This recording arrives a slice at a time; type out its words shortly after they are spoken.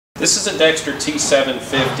This is a Dexter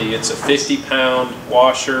T-750. It's a 50-pound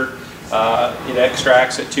washer. It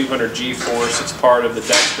extracts at 200 G-force. It's part of the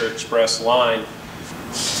Dexter Express line.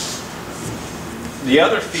 The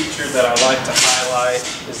other feature that I like to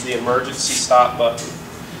highlight is the emergency stop button.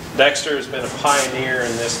 Dexter has been a pioneer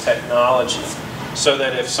in this technology, so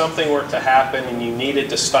that if something were to happen and you needed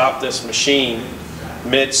to stop this machine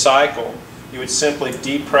mid-cycle, you would simply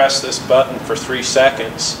depress this button for 3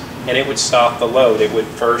 seconds and it would stop the load. It would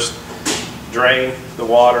first drain the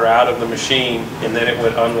water out of the machine and then it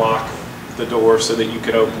would unlock the door so that you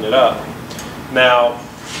could open it up. Now,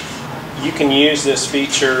 you can use this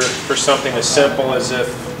feature for something as simple as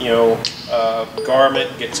if, a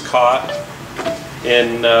garment gets caught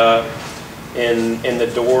in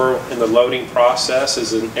the door in the loading process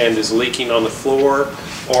and is leaking on the floor,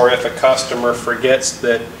 or if a customer forgets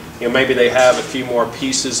that maybe they have a few more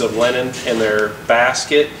pieces of linen in their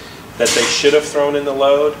basket that they should have thrown in the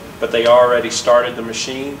load, but they already started the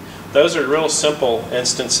machine. Those are real simple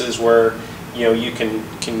instances where you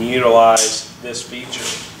can utilize this feature.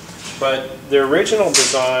 But the original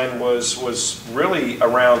design was really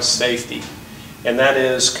around safety, and that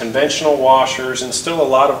is conventional washers, and still a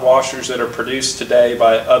lot of washers that are produced today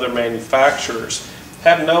by other manufacturers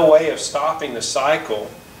have no way of stopping the cycle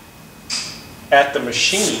at the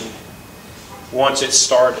machine once it's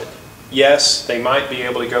started. Yes, they might be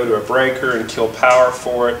able to go to a breaker and kill power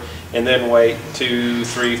for it and then wait 2,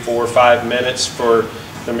 3, 4, 5 minutes for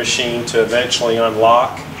the machine to eventually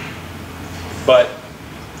unlock. But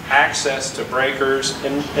access to breakers,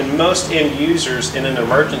 and most end users in an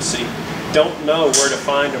emergency don't know where to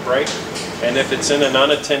find a breaker. And if it's in an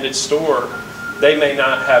unattended store, they may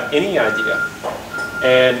not have any idea.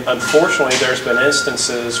 And unfortunately, there's been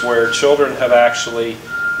instances where children have actually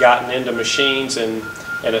gotten into machines and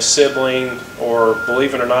a sibling, or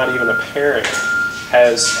believe it or not, even a parent,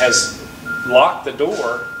 has locked the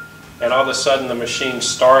door, and all of a sudden the machine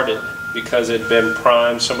started because it had been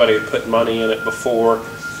primed, somebody had put money in it before,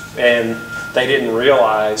 and they didn't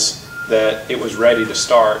realize that it was ready to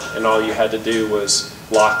start, and all you had to do was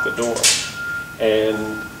lock the door.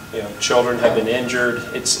 And children have been injured.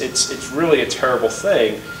 It's really a terrible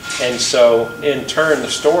thing. And so in turn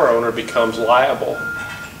the store owner becomes liable,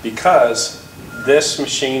 because this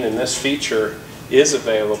machine and this feature is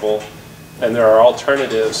available, and there are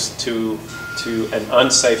alternatives to an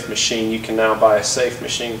unsafe machine. You can now buy a safe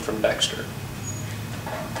machine from Dexter.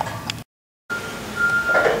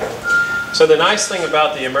 So the nice thing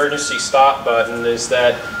about the emergency stop button is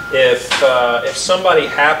that if somebody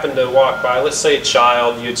happened to walk by, let's say a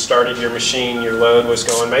child, you'd started your machine, your load was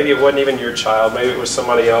going, maybe it wasn't even your child, maybe it was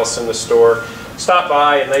somebody else in the store, stop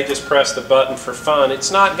by and they just press the button for fun, it's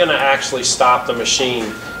not going to actually stop the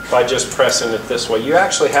machine by just pressing it this way. You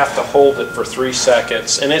actually have to hold it for 3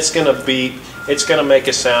 seconds, and it's going to beep, it's going to make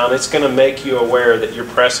a sound, it's going to make you aware that you're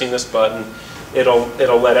pressing this button. It'll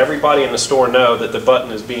let everybody in the store know that the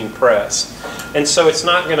button is being pressed. And so it's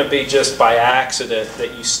not going to be just by accident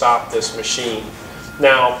that you stop this machine.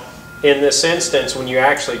 Now, in this instance, when you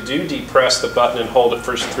actually do depress the button and hold it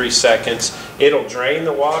for 3 seconds, it'll drain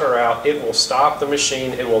the water out, it will stop the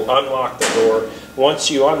machine, it will unlock the door. Once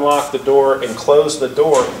you unlock the door and close the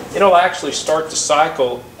door, it'll actually start the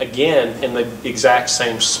cycle again in the exact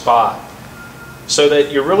same spot. So that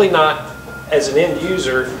you're really not, as an end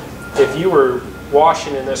user, if you were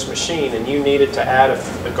washing in this machine and you needed to add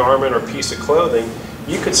a garment or piece of clothing,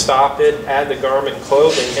 you could stop it, add the garment and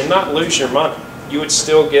clothing, and not lose your money. You would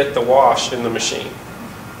still get the wash in the machine.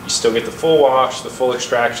 You still get the full wash, the full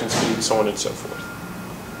extraction speed, so on and so forth.